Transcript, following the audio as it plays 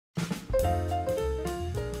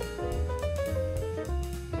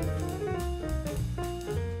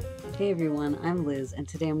Hey everyone, I'm Liz, and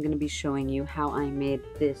today I'm going to be showing you how I made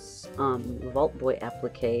this Vault Boy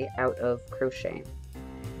applique out of crochet.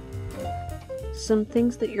 Some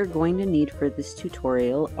things that you're going to need for this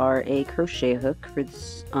tutorial are a crochet hook. For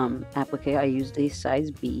this applique I used a size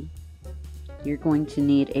B. You're going to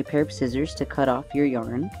need a pair of scissors to cut off your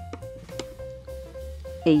yarn,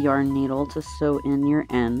 a yarn needle to sew in your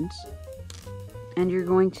ends, and you're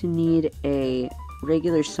going to need a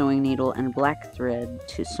regular sewing needle and black thread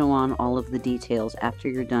to sew on all of the details after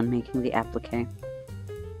you're done making the applique.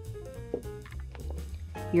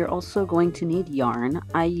 You're also going to need yarn.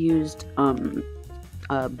 I used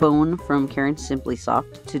bone from Karen's Simply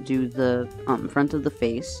Soft to do the front of the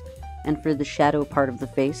face, and for the shadow part of the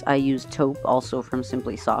face I used taupe, also from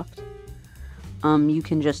Simply Soft. You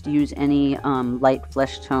can just use any light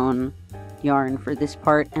flesh tone yarn for this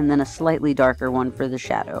part, and then a slightly darker one for the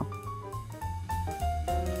shadow.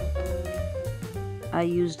 I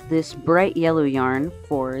used this bright yellow yarn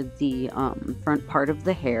for the front part of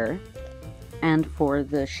the hair, and for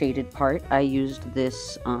the shaded part I used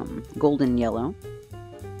this golden yellow,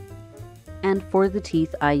 and for the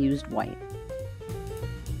teeth I used white.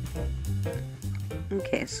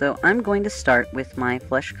 Okay, so I'm going to start with my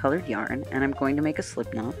flesh colored yarn, and I'm going to make a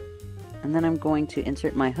slip knot, and then I'm going to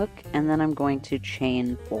insert my hook, and then I'm going to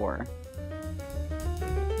chain 4.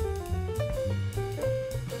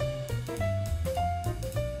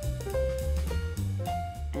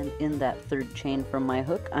 In that third chain from my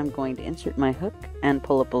hook, I'm going to insert my hook and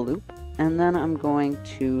pull up a loop, and then I'm going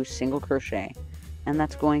to single crochet, and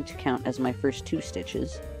that's going to count as my first 2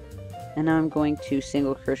 stitches. And now I'm going to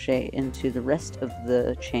single crochet into the rest of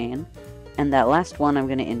the chain, and that last one I'm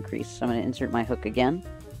going to increase. So I'm going to insert my hook again,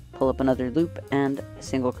 pull up another loop, and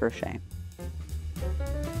single crochet.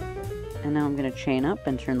 And now I'm going to chain up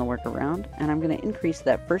and turn the work around, and I'm going to increase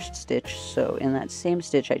that first stitch. So in that same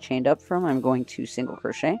stitch I chained up from, I'm going to single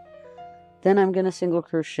crochet. Then I'm going to single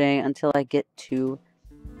crochet until I get to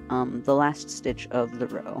the last stitch of the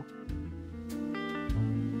row.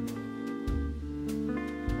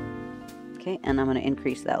 Okay, and I'm going to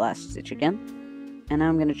increase that last stitch again. And now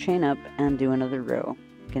I'm going to chain up and do another row.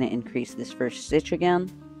 I'm going to increase this first stitch again.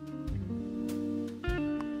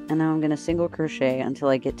 And now I'm going to single crochet until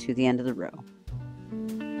I get to the end of the row.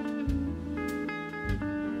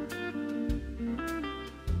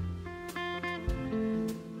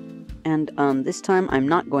 And this time I'm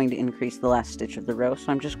not going to increase the last stitch of the row,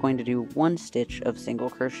 so I'm just going to do 1 stitch of single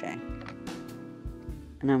crochet.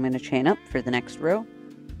 And now I'm going to chain up for the next row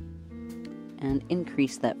and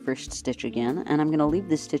increase that first stitch again, and I'm going to leave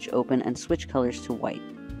this stitch open and switch colors to white.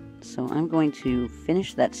 So I'm going to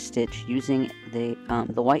finish that stitch using the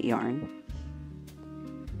white yarn,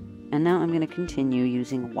 and now I'm going to continue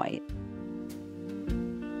using white.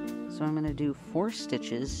 So I'm going to do 4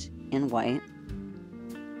 stitches in white,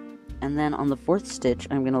 and then on the 4th stitch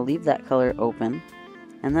I'm going to leave that color open,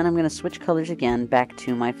 and then I'm going to switch colors again back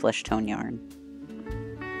to my flesh tone yarn.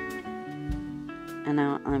 And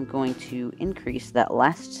now I'm going to increase that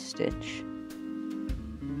last stitch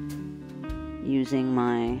using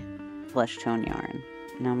my flesh tone yarn.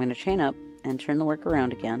 Now I'm going to chain up and turn the work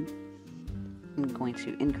around again. I'm going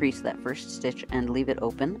to increase that first stitch and leave it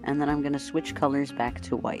open, and then I'm going to switch colors back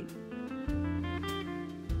to white.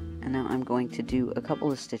 And now I'm going to do a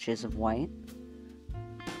couple of stitches of white.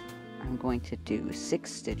 I'm going to do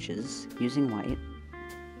 6 stitches using white.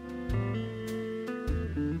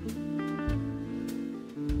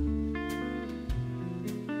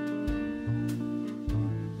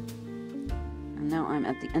 And now I'm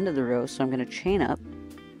at the end of the row, so I'm going to chain up,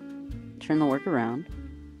 turn the work around,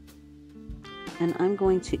 and I'm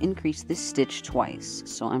going to increase this stitch twice.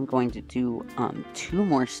 So I'm going to do 2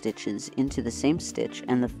 more stitches into the same stitch,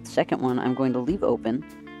 and the second one I'm going to leave open,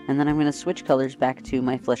 and then I'm going to switch colors back to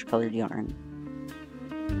my flesh colored yarn.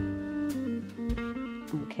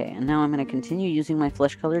 Okay, and now I'm going to continue using my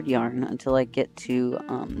flesh colored yarn until I get to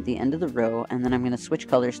the end of the row, and then I'm going to switch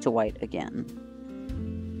colors to white again.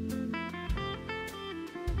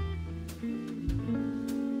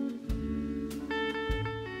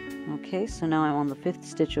 Okay, so now I'm on the 5th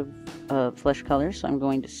stitch of flesh color, so I'm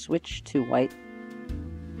going to switch to white,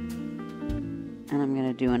 and I'm going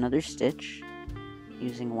to do another stitch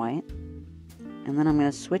using white, and then I'm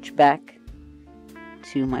going to switch back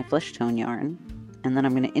to my flesh tone yarn, and then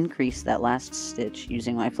I'm going to increase that last stitch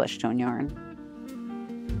using my flesh tone yarn.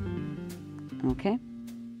 Okay,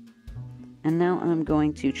 and now I'm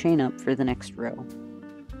going to chain up for the next row.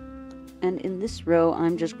 And in this row,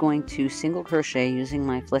 I'm just going to single crochet using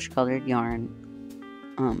my flesh colored yarn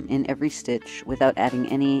in every stitch without adding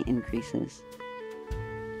any increases.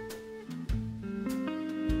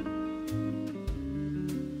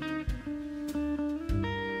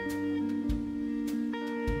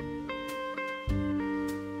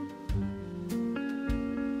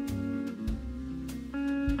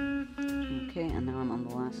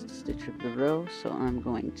 last stitch of the row, so I'm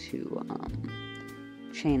going to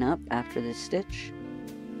chain up after this stitch.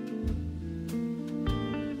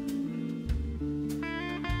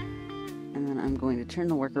 And then I'm going to turn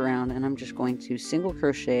the work around, and I'm just going to single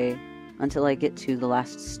crochet until I get to the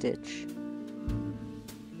last stitch.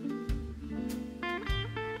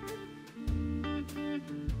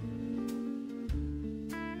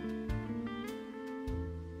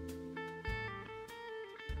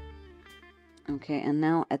 Okay, and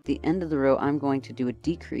now at the end of the row I'm going to do a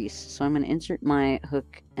decrease. So I'm going to insert my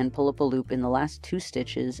hook and pull up a loop in the last 2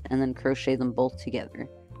 stitches and then crochet them both together.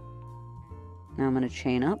 Now I'm going to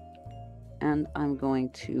chain up, and I'm going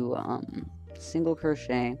to single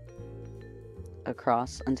crochet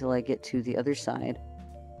across until I get to the other side.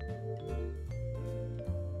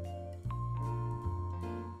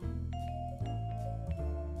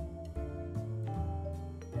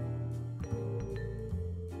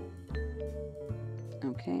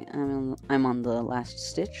 Okay, I'm on the last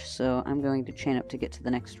stitch, so I'm going to chain up to get to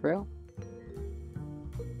the next row.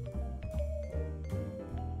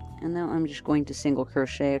 And now I'm just going to single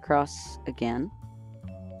crochet across again.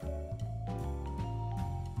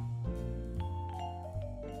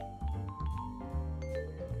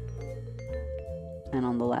 And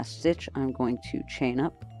on the last stitch, I'm going to chain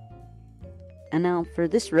up. And now for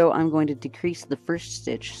this row, I'm going to decrease the first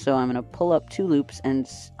stitch, so I'm going to pull up 2 loops and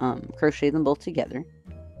crochet them both together.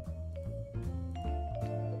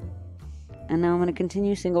 And now I'm going to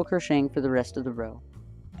continue single crocheting for the rest of the row.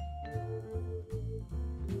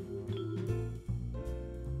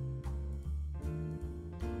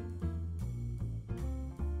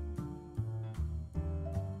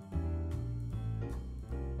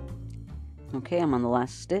 Okay, I'm on the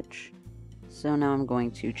last stitch, so now I'm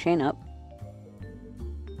going to chain up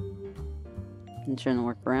and turn the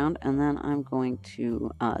work around, and then I'm going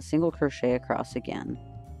to single crochet across again.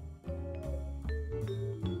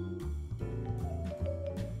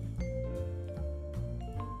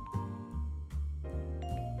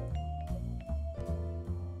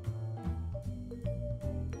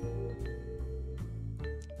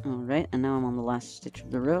 Alright, and now I'm on the last stitch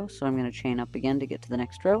of the row, so I'm going to chain up again to get to the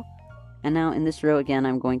next row. And now in this row again,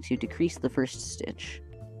 I'm going to decrease the first stitch.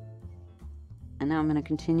 And now I'm going to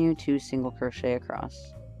continue to single crochet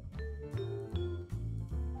across.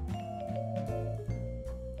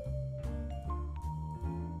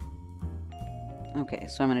 Okay,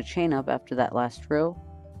 so I'm going to chain up after that last row.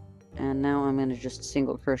 And now I'm going to just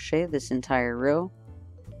single crochet this entire row.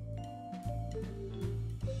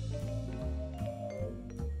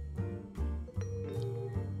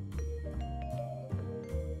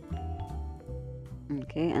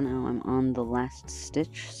 Okay, and now I'm on the last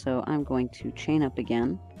stitch, so I'm going to chain up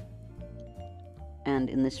again. And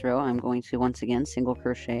in this row, I'm going to once again single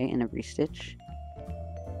crochet in every stitch.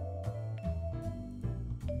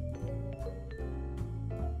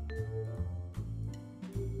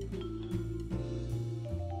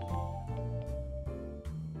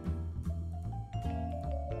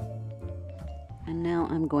 And now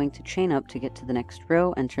I'm going to chain up to get to the next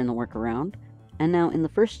row and turn the work around. And now in the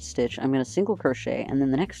first stitch, I'm going to single crochet, and then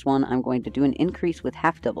the next one, I'm going to do an increase with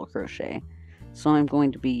half double crochet. So I'm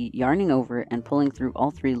going to be yarning over and pulling through all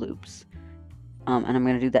 3 loops. And I'm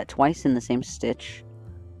going to do that twice in the same stitch.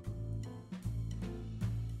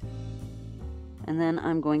 And then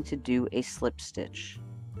I'm going to do a slip stitch.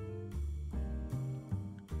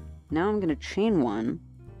 Now I'm going to chain 1,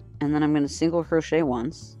 and then I'm going to single crochet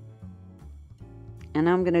once. And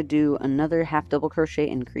now I'm going to do another half double crochet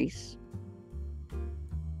increase.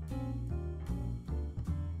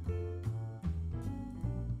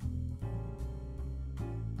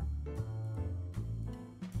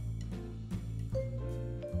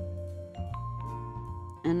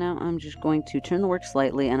 And now I'm just going to turn the work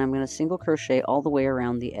slightly, and I'm going to single crochet all the way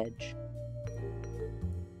around the edge.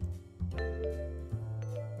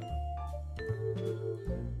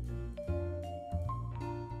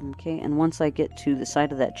 Okay, and once I get to the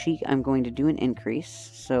side of that cheek, I'm going to do an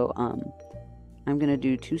increase. So I'm going to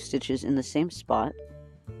do 2 stitches in the same spot.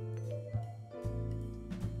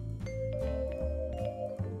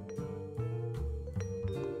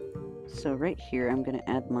 So right here, I'm going to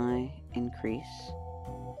add my increase.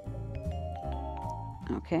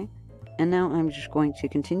 Okay, and now I'm just going to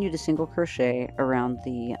continue to single crochet around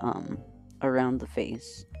the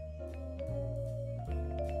face.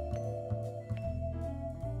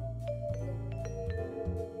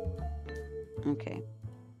 Okay,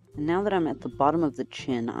 and now that I'm at the bottom of the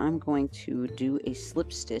chin, I'm going to do a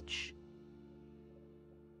slip stitch.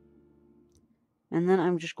 And then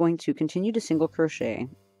I'm just going to continue to single crochet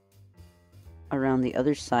around the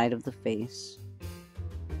other side of the face.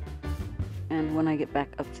 And when I get back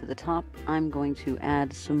up to the top, I'm going to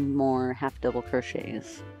add some more half double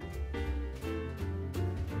crochets.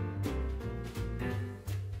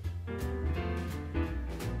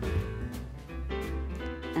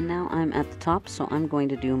 And now I'm at the top, so I'm going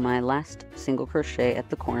to do my last single crochet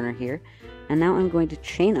at the corner here. And now I'm going to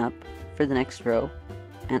chain up for the next row,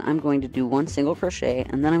 and I'm going to do one single crochet,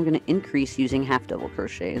 and then I'm going to increase using half double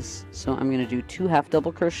crochets. So I'm going to do 2 half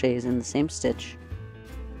double crochets in the same stitch.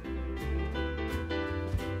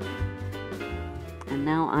 And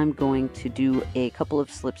now I'm going to do a couple of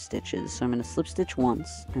slip stitches. So I'm going to slip stitch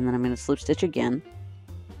once, and then I'm going to slip stitch again.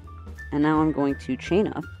 And now I'm going to chain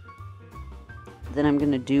up. Then I'm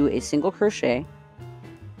going to do a single crochet.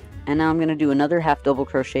 And now I'm going to do another half double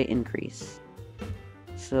crochet increase.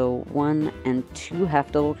 So 1 and 2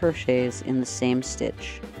 half double crochets in the same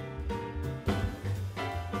stitch.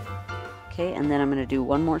 Okay, and then I'm going to do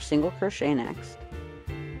one more single crochet next.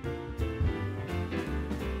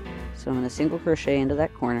 So I'm going to single crochet into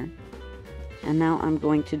that corner, and now I'm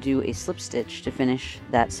going to do a slip stitch to finish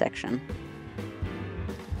that section.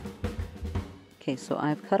 Okay, so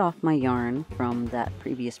I've cut off my yarn from that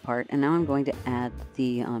previous part, and now I'm going to add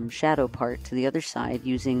the shadow part to the other side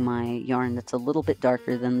using my yarn that's a little bit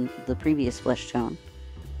darker than the previous flesh tone.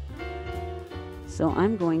 So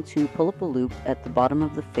I'm going to pull up a loop at the bottom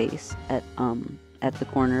of the face at the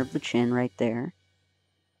corner of the chin right there.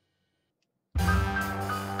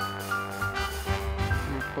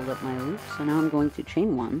 Pulled up my loop, so now I'm going to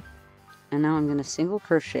chain 1, and now I'm going to single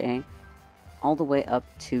crochet all the way up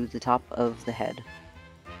to the top of the head.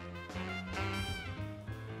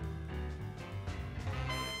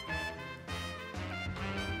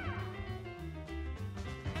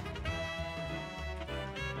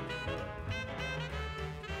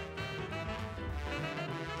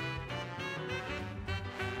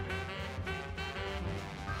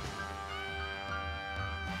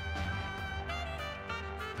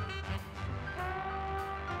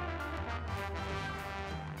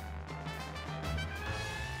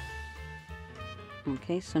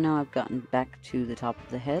 Okay, so now I've gotten back to the top of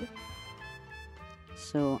the head.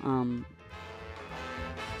 So, I'm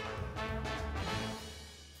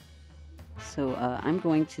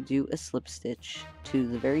going to do a slip stitch to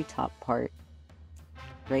the very top part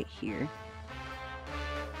right here.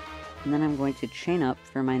 And then I'm going to chain up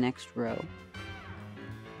for my next row.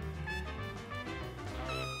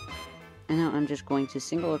 And now I'm just going to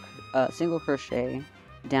single crochet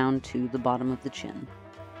down to the bottom of the chin.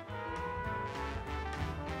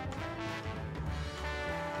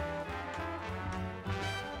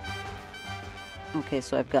 Okay,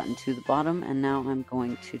 so I've gotten to the bottom, and now I'm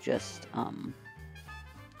going to just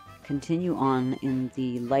continue on in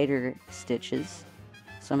the lighter stitches.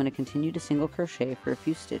 So I'm going to continue to single crochet for a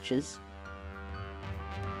few stitches.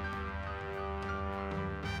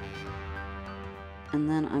 And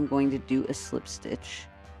then I'm going to do a slip stitch.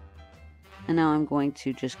 And now I'm going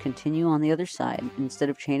to just continue on the other side instead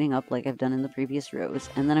of chaining up like I've done in the previous rows.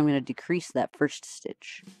 And then I'm going to decrease that first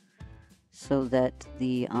stitch, so that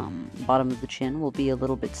the bottom of the chin will be a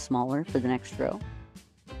little bit smaller for the next row.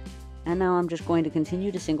 And now I'm just going to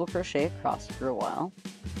continue to single crochet across for a while.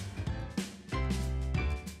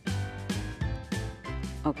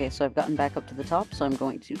 Okay, so I've gotten back up to the top, so I'm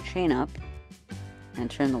going to chain up and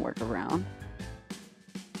turn the work around.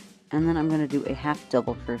 And then I'm going to do a half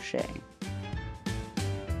double crochet.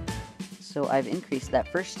 So I've increased that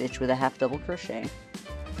first stitch with a half double crochet.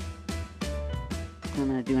 I'm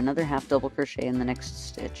going to do another half double crochet in the next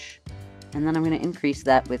stitch, and then I'm going to increase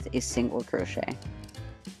that with a single crochet.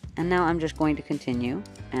 And now I'm just going to continue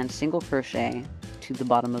and single crochet to the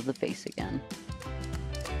bottom of the face again.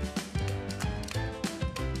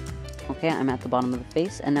 Okay, I'm at the bottom of the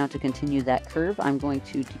face, and now to continue that curve, I'm going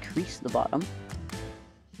to decrease the bottom.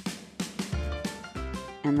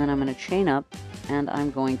 And then I'm going to chain up, and I'm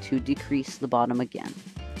going to decrease the bottom again.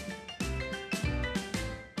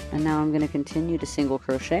 And now I'm going to continue to single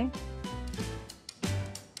crochet.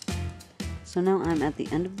 So now I'm at the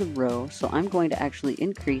end of the row, so I'm going to actually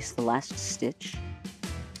increase the last stitch.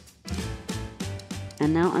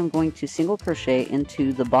 And now I'm going to single crochet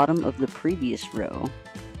into the bottom of the previous row,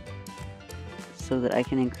 so that I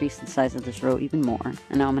can increase the size of this row even more.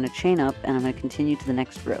 And now I'm going to chain up, and I'm going to continue to the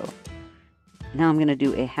next row. Now I'm going to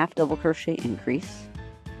do a half double crochet increase.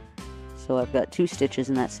 So I've got 2 stitches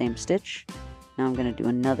in that same stitch. Now I'm going to do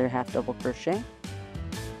another half double crochet.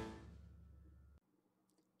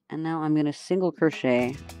 And now I'm going to single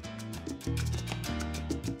crochet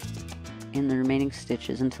in the remaining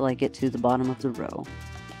stitches until I get to the bottom of the row.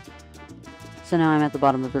 So now I'm at the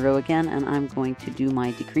bottom of the row again, and I'm going to do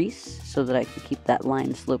my decrease so that I can keep that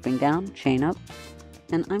line sloping down, chain up,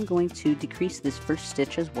 and I'm going to decrease this first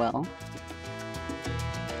stitch as well.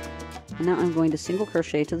 And now I'm going to single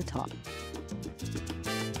crochet to the top.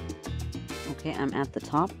 Okay, I'm at the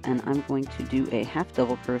top, and I'm going to do a half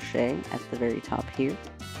double crochet at the very top here.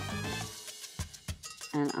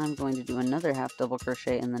 And I'm going to do another half double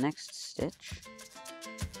crochet in the next stitch.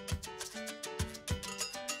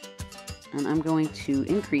 And I'm going to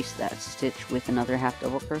increase that stitch with another half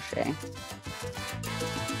double crochet.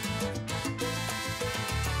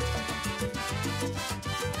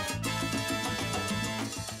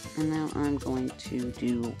 And now I'm going to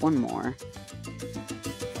do one more.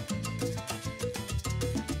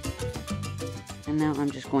 And now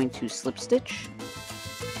I'm just going to slip stitch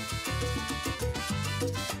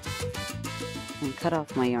and cut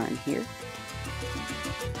off my yarn here.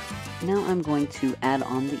 Now I'm going to add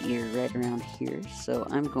on the ear right around here, so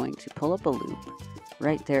I'm going to pull up a loop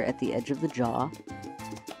right there at the edge of the jaw,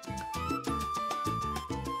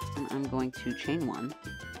 and I'm going to chain one,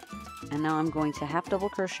 and now I'm going to half double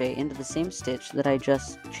crochet into the same stitch that I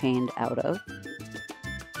just chained out of,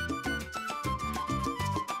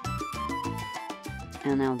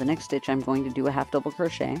 and now the next stitch I'm going to do a half double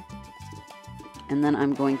crochet, and then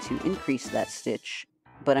I'm going to increase that stitch,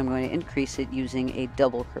 but I'm going to increase it using a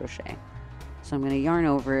double crochet. So I'm going to yarn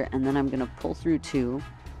over, and then I'm going to pull through two.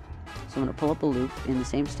 So I'm going to pull up a loop in the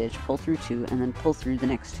same stitch, pull through two, and then pull through the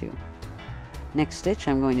next two. Next stitch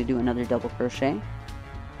I'm going to do another double crochet.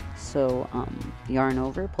 So yarn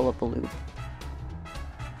over, pull up a loop,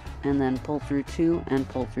 and then pull through two and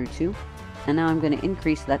pull through two. And now I'm going to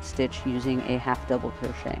increase that stitch using a half double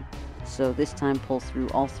crochet. So this time pull through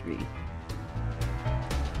all three.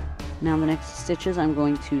 Now the next stitches I'm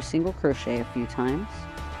going to single crochet a few times.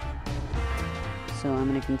 So I'm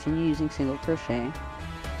going to continue using single crochet.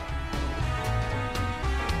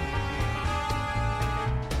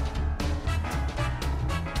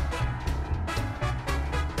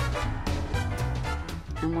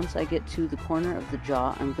 And once I get to the corner of the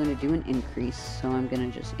jaw, I'm going to do an increase. So I'm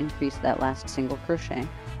going to just increase that last single crochet.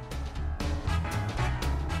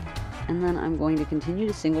 And then I'm going to continue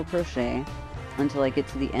to single crochet until I get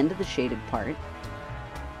to the end of the shaded part,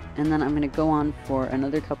 and then I'm going to go on for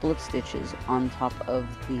another couple of stitches on top of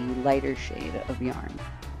the lighter shade of yarn.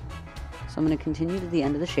 So I'm going to continue to the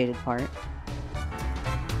end of the shaded part,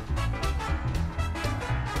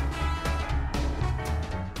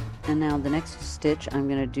 and now the next stitch I'm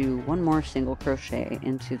going to do one more single crochet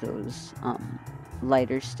into those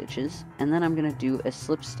lighter stitches, and then I'm going to do a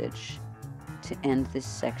slip stitch to end this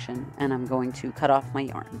section, and I'm going to cut off my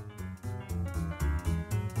yarn.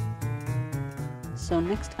 So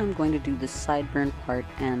next I'm going to do the sideburn part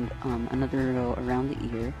and another row around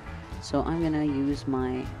the ear. So I'm going to use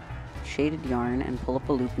my shaded yarn and pull up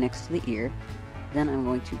a loop next to the ear. Then I'm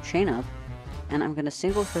going to chain up, and I'm going to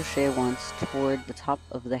single crochet once toward the top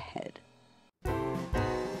of the head.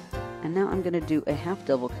 And now I'm going to do a half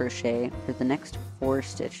double crochet for the next 4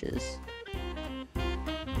 stitches.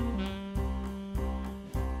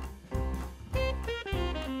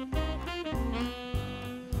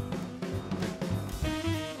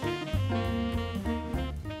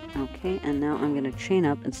 Okay, and now I'm going to chain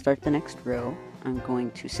up and start the next row. I'm going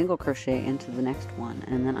to single crochet into the next one,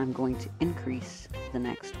 and then I'm going to increase the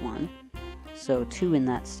next one. So 2 in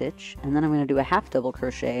that stitch, and then I'm going to do a half double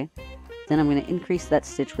crochet. Then I'm going to increase that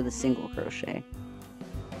stitch with a single crochet.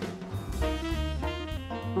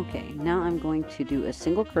 Okay, now I'm going to do a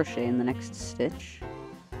single crochet in the next stitch,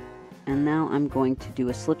 and now I'm going to do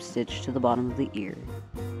a slip stitch to the bottom of the ear.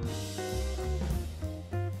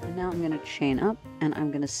 And now I'm going to chain up, and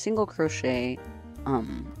I'm going to single crochet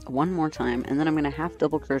one more time, and then I'm going to half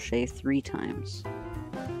double crochet 3 times.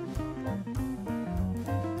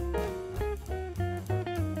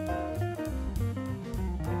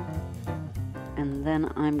 And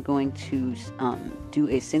then I'm going to do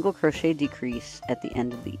a single crochet decrease at the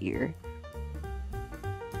end of the ear.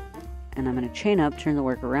 And I'm going to chain up, turn the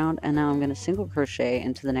work around, and now I'm going to single crochet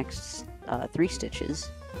into the next 3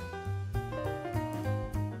 stitches.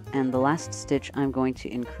 And the last stitch I'm going to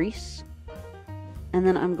increase, and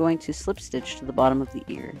then I'm going to slip stitch to the bottom of the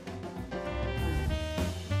ear.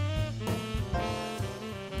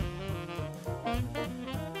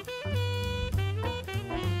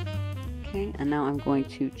 Okay, and now I'm going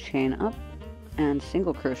to chain up and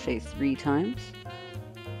single crochet 3 times,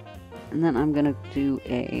 and then I'm going to do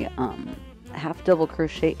a half double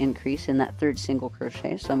crochet increase in that 3rd single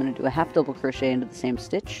crochet. So I'm going to do a half double crochet into the same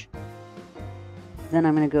stitch. Then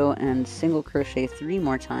I'm going to go and single crochet 3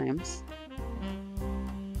 more times.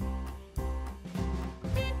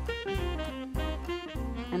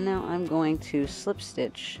 And now I'm going to slip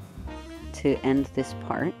stitch to end this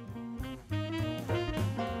part.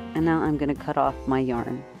 And now I'm going to cut off my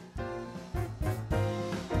yarn.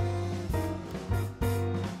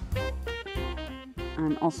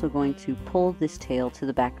 I'm also going to pull this tail to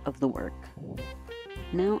the back of the work.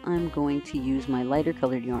 Now I'm going to use my lighter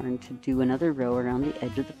colored yarn to do another row around the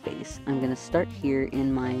edge of the face. I'm going to start here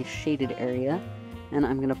in my shaded area, and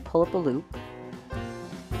I'm going to pull up a loop,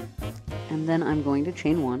 and then I'm going to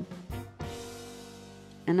chain one,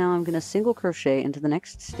 and now I'm going to single crochet into the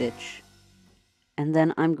next stitch, and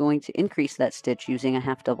then I'm going to increase that stitch using a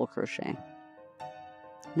half double crochet.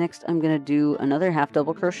 Next I'm going to do another half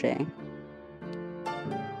double crochet,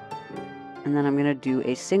 and then I'm going to do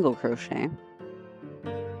a single crochet,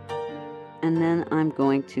 and then I'm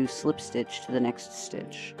going to slip stitch to the next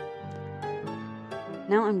stitch.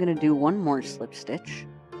 Now I'm going to do one more slip stitch,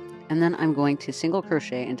 and then I'm going to single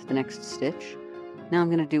crochet into the next stitch. Now I'm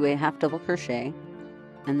going to do a half double crochet,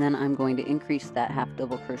 and then I'm going to increase that half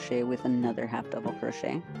double crochet with another half double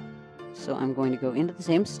crochet. So I'm going to go into the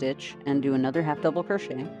same stitch and do another half double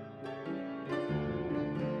crochet.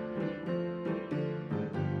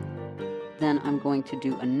 Then I'm going to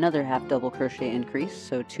do another half double crochet increase,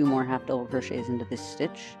 so 2 more half double crochets into this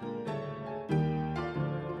stitch.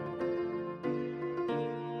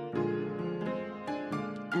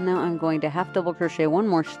 And now I'm going to half double crochet one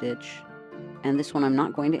more stitch, and this one I'm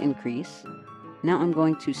not going to increase. Now I'm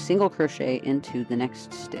going to single crochet into the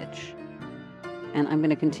next stitch. And I'm going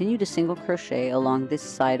to continue to single crochet along this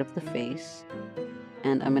side of the face.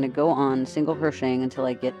 And I'm going to go on single crocheting until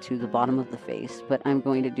I get to the bottom of the face, but I'm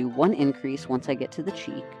going to do one increase once I get to the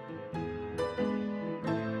cheek.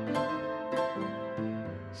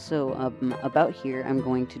 So about here I'm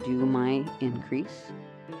going to do my increase,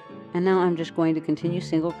 and now I'm just going to continue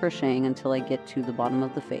single crocheting until I get to the bottom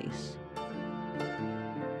of the face.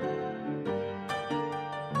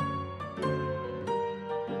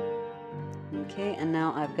 Okay, and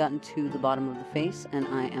now I've gotten to the bottom of the face, and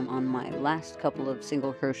I am on my last couple of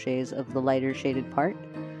single crochets of the lighter shaded part.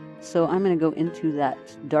 So I'm going to go into that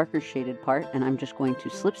darker shaded part, and I'm just going to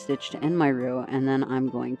slip stitch to end my row, and then I'm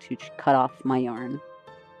going to cut off my yarn.